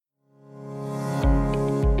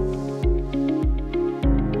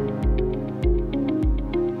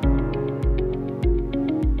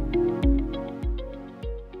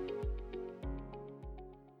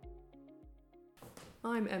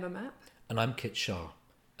I'm Kit Shah,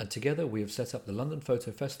 and together we have set up the London Photo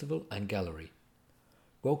Festival and Gallery.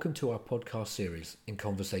 Welcome to our podcast series, In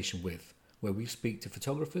Conversation With, where we speak to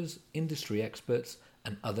photographers, industry experts,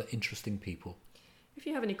 and other interesting people. If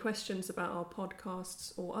you have any questions about our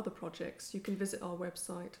podcasts or other projects, you can visit our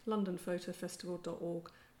website, londonphotofestival.org,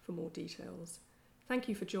 for more details. Thank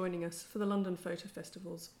you for joining us for the London Photo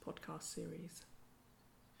Festival's podcast series.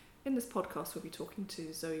 In this podcast, we'll be talking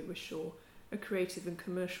to Zoe Wishaw, a creative and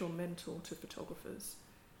commercial mentor to photographers.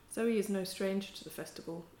 Zoe is no stranger to the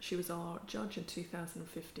festival. She was our judge in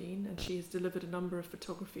 2015 and she has delivered a number of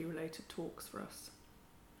photography-related talks for us.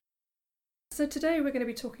 So today we're going to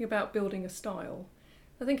be talking about building a style.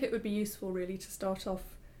 I think it would be useful really to start off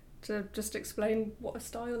to just explain what a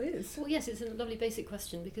style is. Well, yes, it's a lovely basic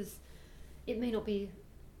question because it may not be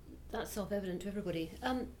that self-evident to everybody.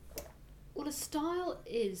 Well, a style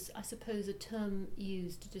is, I suppose, a term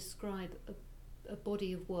used to describe a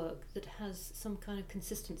body of work that has some kind of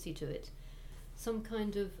consistency to it, some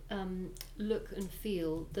kind of look and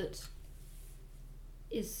feel that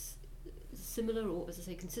is similar or, as I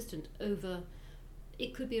say, consistent over,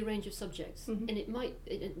 it could be a range of subjects, and it might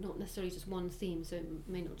not necessarily just one theme, so it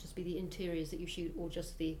may not just be the interiors that you shoot or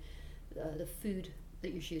just the food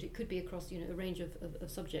that you shoot. It could be across a range of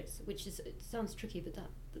subjects, which is, it sounds tricky, but that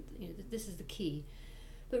this is the key.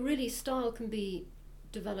 But really, style can be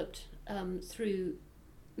developed through,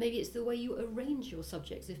 maybe it's the way you arrange your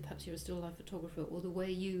subjects, if perhaps you're a still life photographer, or the way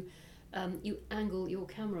you angle your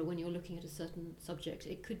camera when you're looking at a certain subject.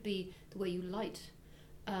 It could be the way you light,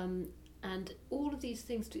 and all of these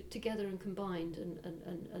things together and combined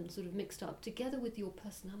and sort of mixed up together with your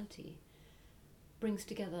personality brings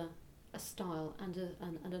together a style and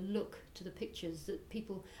a look to the pictures that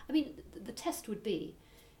people. I mean, the test would be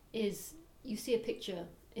is you see a picture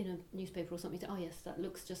in a newspaper or something. Oh yes, that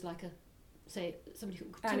looks just like say somebody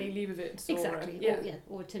called Annie Leibovitz. Exactly.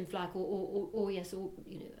 Or Tim Flack, or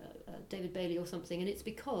David Bailey or something. And it's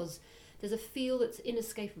because there's a feel that's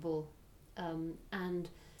inescapable, and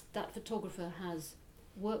that photographer has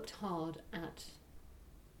worked hard at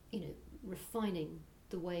refining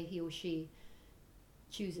the way he or she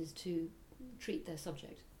chooses to treat their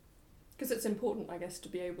subject. Because it's important, I guess, to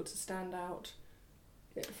be able to stand out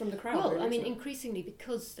from the crowd. Well, really, I mean, increasingly,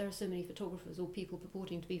 because there are so many photographers or people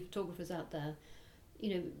purporting to be photographers out there,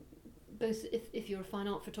 both if you're a fine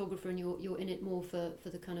art photographer and you're in it more for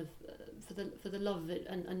the kind of for the love of it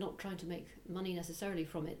and not trying to make money necessarily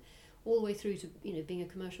from it, all the way through to being a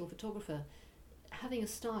commercial photographer, having a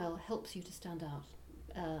style helps you to stand out.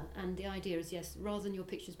 And the idea is, yes, rather than your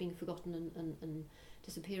pictures being forgotten and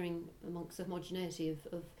disappearing amongst the homogeneity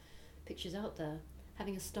of pictures out there,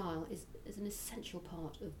 having a style is an essential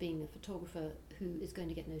part of being a photographer who is going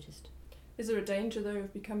to get noticed. Is there a danger, though,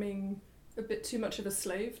 of becoming a bit too much of a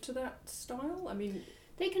slave to that style? I mean,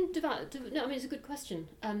 they can develop. No, I mean, it's a good question.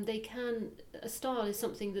 They can. A style is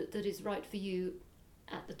something that is right for you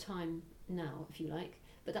at the time now, if you like.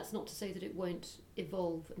 But that's not to say that it won't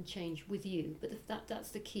evolve and change with you. But that's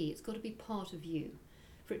the key. It's got to be part of you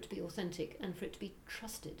for it to be authentic and for it to be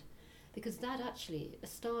trusted. Because that actually, a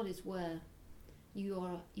style is where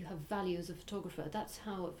you have value as a photographer. That's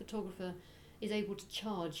how a photographer is able to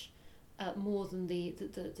charge more than the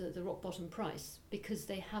rock bottom price, because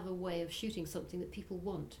they have a way of shooting something that people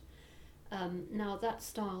want. Now that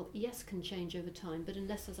style, yes, can change over time, but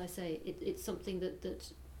unless, as I say, it's something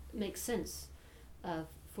that makes sense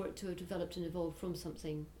for it to have developed and evolved from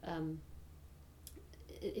something.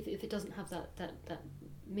 If it doesn't have that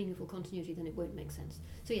meaningful continuity, then it won't make sense.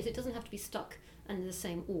 So yes, it doesn't have to be stuck and the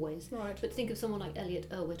same always. Right. But think of someone like Elliot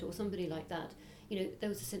Erwitt or somebody like that. There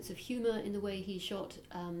was a sense of humour in the way he shot,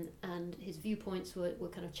 and his viewpoints were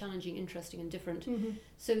kind of challenging, interesting and different. Mm-hmm.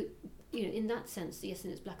 So, in that sense, yes,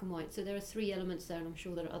 and it's black and white. So there are three elements there, and I'm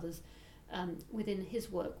sure there are others within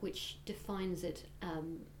his work which defines it,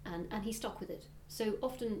 and he stuck with it. So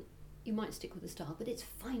often you might stick with the style, but it's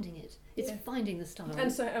finding it. It's finding the style.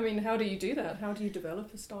 And so, I mean, how do you do that? How do you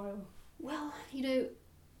develop a style? Well,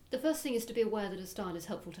 the first thing is to be aware that a style is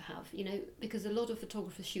helpful to have, because a lot of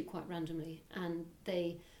photographers shoot quite randomly and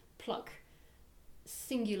they pluck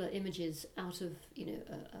singular images out of,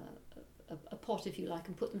 a pot, if you like,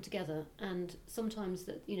 and put them together. And sometimes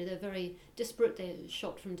that, they're very disparate. They're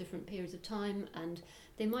shot from different periods of time and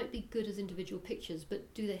they might be good as individual pictures,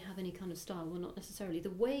 but do they have any kind of style? Well, not necessarily. The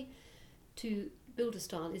way to build a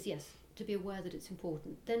style is, yes, to be aware that it's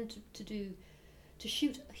important. Then to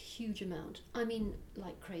shoot a huge amount. I mean,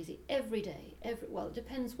 like crazy, every day. Well, it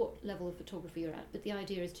depends what level of photography you're at, but the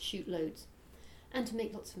idea is to shoot loads and to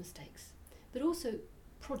make lots of mistakes. But also,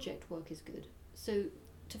 project work is good. So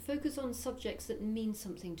to focus on subjects that mean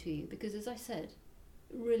something to you, because as I said,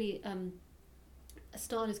 really a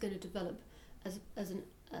style is going to develop as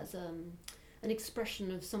an expression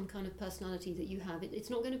of some kind of personality that you have. It's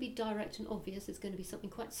not going to be direct and obvious. It's going to be something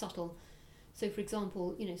quite subtle. So, for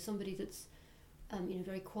example, somebody that's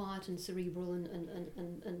very quiet and cerebral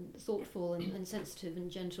and thoughtful and sensitive and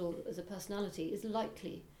gentle as a personality is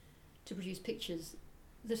likely to produce pictures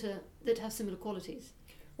that have similar qualities.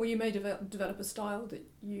 Well, you may develop a style that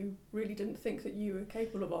you really didn't think that you were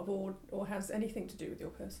capable of, or has anything to do with your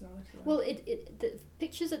personality. Right? Well, the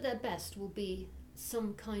pictures at their best will be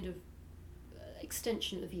some kind of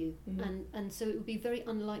extension of you, and so it would be very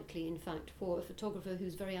unlikely, in fact, for a photographer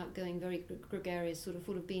who's very outgoing, very gregarious, sort of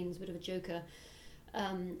full of beans, bit of a joker,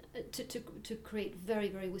 to create very,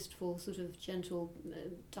 very wistful, sort of gentle,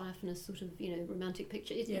 diaphanous, sort of romantic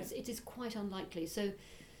picture. It is quite unlikely. So,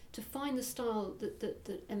 to find the style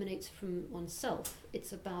that emanates from oneself,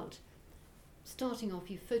 it's about starting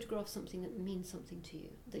off. You photograph something that means something to you,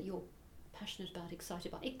 that you're passionate about,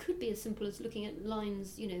 excited about. It could be as simple as looking at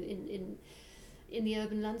lines, in the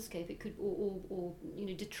urban landscape. It could, or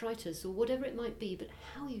detritus, or whatever it might be. But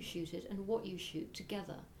how you shoot it and what you shoot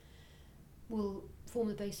together will form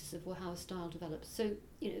the basis of how a style develops. So,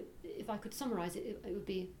 if I could summarise it, it would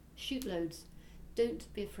be shoot loads.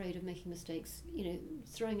 Don't be afraid of making mistakes,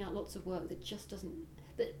 throwing out lots of work that just doesn't...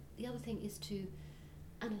 But the other thing is to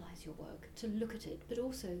analyse your work, to look at it, but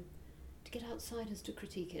also to get outsiders to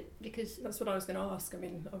critique it, because... That's what I was going to ask. I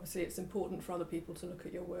mean, obviously it's important for other people to look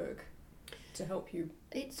at your work to help you.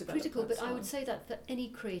 It's critical, but I would say that for any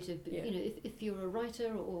creative, if you're a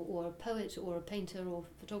writer or a poet or a painter or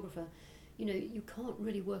a photographer, you can't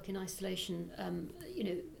really work in isolation,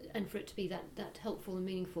 and for it to be that helpful and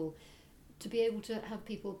meaningful, to be able to have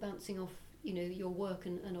people bouncing off, your work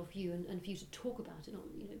and off you, and for you to talk about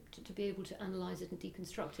it, to be able to analyse it and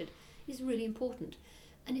deconstruct it, is really important.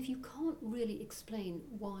 And if you can't really explain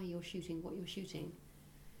why you're shooting what you're shooting,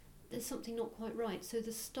 there's something not quite right. So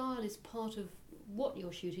the style is part of what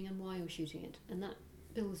you're shooting and why you're shooting it, and that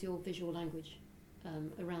builds your visual language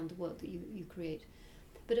around the work that you create.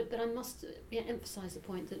 But I must emphasise the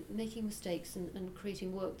point that making mistakes and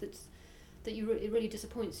creating work that it really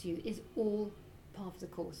disappoints you is all part of the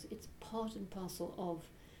course. It's part and parcel of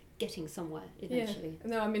getting somewhere eventually.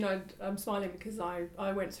 Yeah. No, I mean, I'm smiling because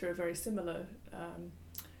I went through a very similar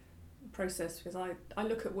process, because I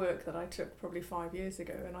look at work that I took probably 5 years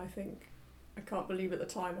ago, and I think, I can't believe at the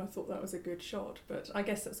time I thought that was a good shot, but I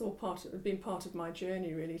guess that's all been part of my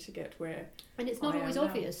journey, really, to get where. And it's not always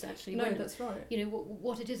obvious, actually. No, that's right.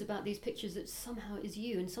 What it is about these pictures that somehow is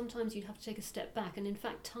you, and sometimes you have to take a step back, and in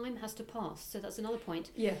fact time has to pass. So that's another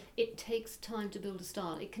point. Yeah. It takes time to build a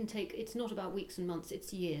style. It's not about weeks and months,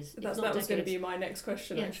 it's years. That was going to be my next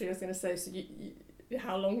question, actually. I was going to say, so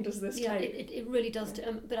how long does this take? Yeah, it really does.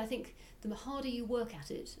 Yeah. But I think the harder you work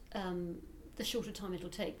at it, the shorter time it'll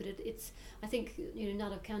take. But it's I think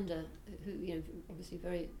Nadav Kanda, who obviously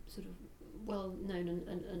very sort of well known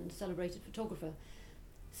and celebrated photographer,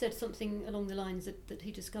 said something along the lines that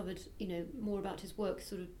he discovered more about his work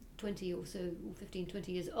sort of 20 or so, or 15,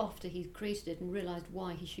 20 years after he created it, and realised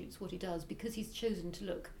why he shoots what he does, because he's chosen to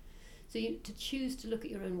look. So to choose to look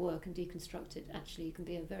at your own work and deconstruct it actually can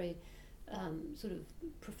be a very sort of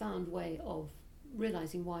profound way of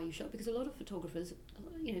realising why you shot, because a lot of photographers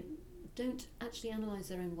don't actually analyse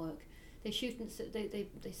their own work. They shoot and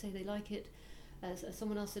they say they like it, as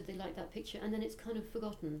someone else said they like that picture, and then it's kind of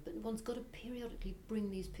forgotten. But one's got to periodically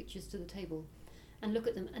bring these pictures to the table and look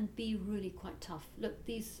at them and be really quite tough. Look,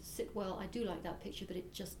 these sit well, I do like that picture, but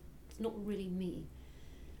it's not really me.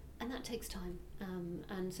 And that takes time,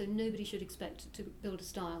 and so nobody should expect to build a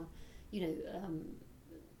style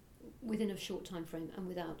within a short time frame and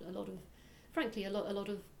without a lot of, frankly, a lot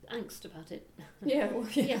of angst about it. Yeah, well,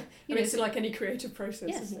 yeah. I mean, it's like any creative process.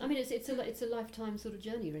 Yes, isn't it? I mean it's a lifetime sort of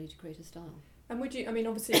journey, really, to create a style. And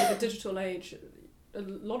obviously with the digital age, a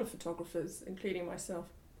lot of photographers, including myself,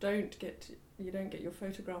 don't get your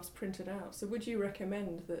photographs printed out. So would you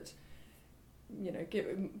recommend that,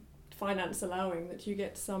 finance allowing, that you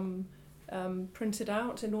get some printed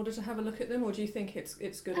out in order to have a look at them, or do you think it's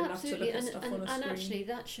good enough to look at stuff on a screen? And actually,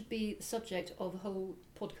 that should be the subject of a whole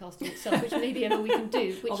podcast in itself, which maybe ever we can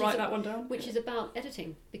do. I'll write that one down. Which is about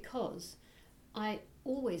editing, because I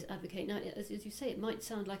always advocate, now as you say, it might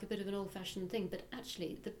sound like a bit of an old-fashioned thing, but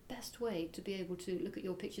actually the best way to be able to look at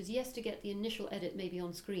your pictures, yes, to get the initial edit maybe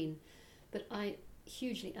on screen, but I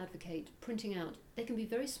hugely advocate printing out. They can be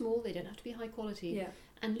very small, they don't have to be high quality,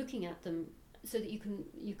 and looking at them so that you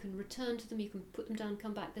can return to them, you can put them down,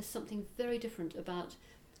 come back. There's something very different about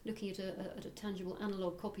looking at a tangible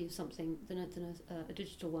analog copy of something than a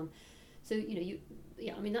digital one. So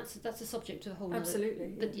I mean that's a subject to a whole.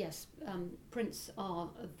 Absolutely. Other, but yes, prints are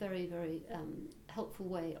a very, very helpful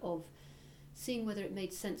way of seeing whether it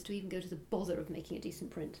made sense to even go to the bother of making a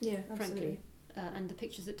decent print. Yeah, absolutely. Frankly, and the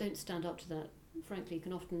pictures that don't stand up to that, frankly,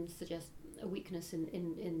 can often suggest a weakness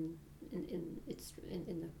in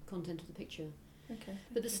the content of the picture. Okay.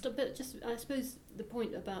 But but just I suppose the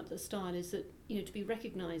point about the style is that to be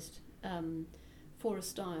recognised for a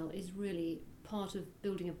style is really part of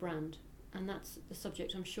building a brand, and that's the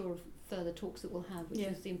subject I'm sure of further talks that we'll have, which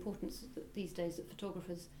is the importance that these days that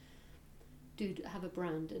photographers do have a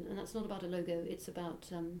brand, and that's not about a logo. It's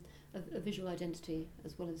about a visual identity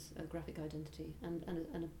as well as a graphic identity, and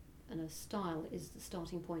a style is the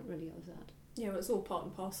starting point really of that. Yeah, well, it's all part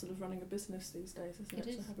and parcel of running a business these days, isn't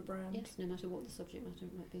it? To have a brand. Yes, no matter what the subject matter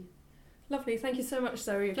might be. Lovely, thank you so much,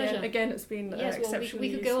 Zoe. Pleasure. Again, it's been exceptionally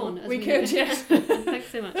we could useful. go on. We could, yes. Thanks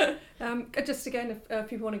so much. Just again, if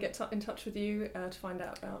people want to get in touch with you to find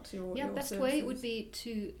out about your best services. way would be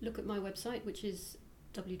to look at my website, which is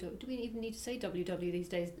do we even need to say www these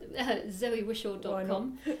days?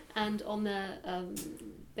 zoewishaw.com. And on there,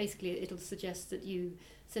 basically, it'll suggest that you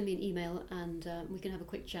send me an email and we can have a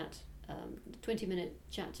quick chat, 20-minute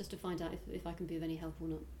chat, just to find out if I can be of any help or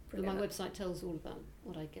not. Brilliant. But my website tells all about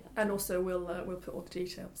what I get up to. And also we'll put all the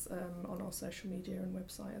details on our social media and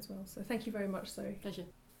website as well. So thank you very much, Zoe. Pleasure.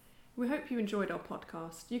 We hope you enjoyed our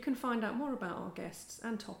podcast. You can find out more about our guests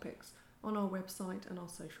and topics on our website and our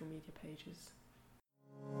social media pages.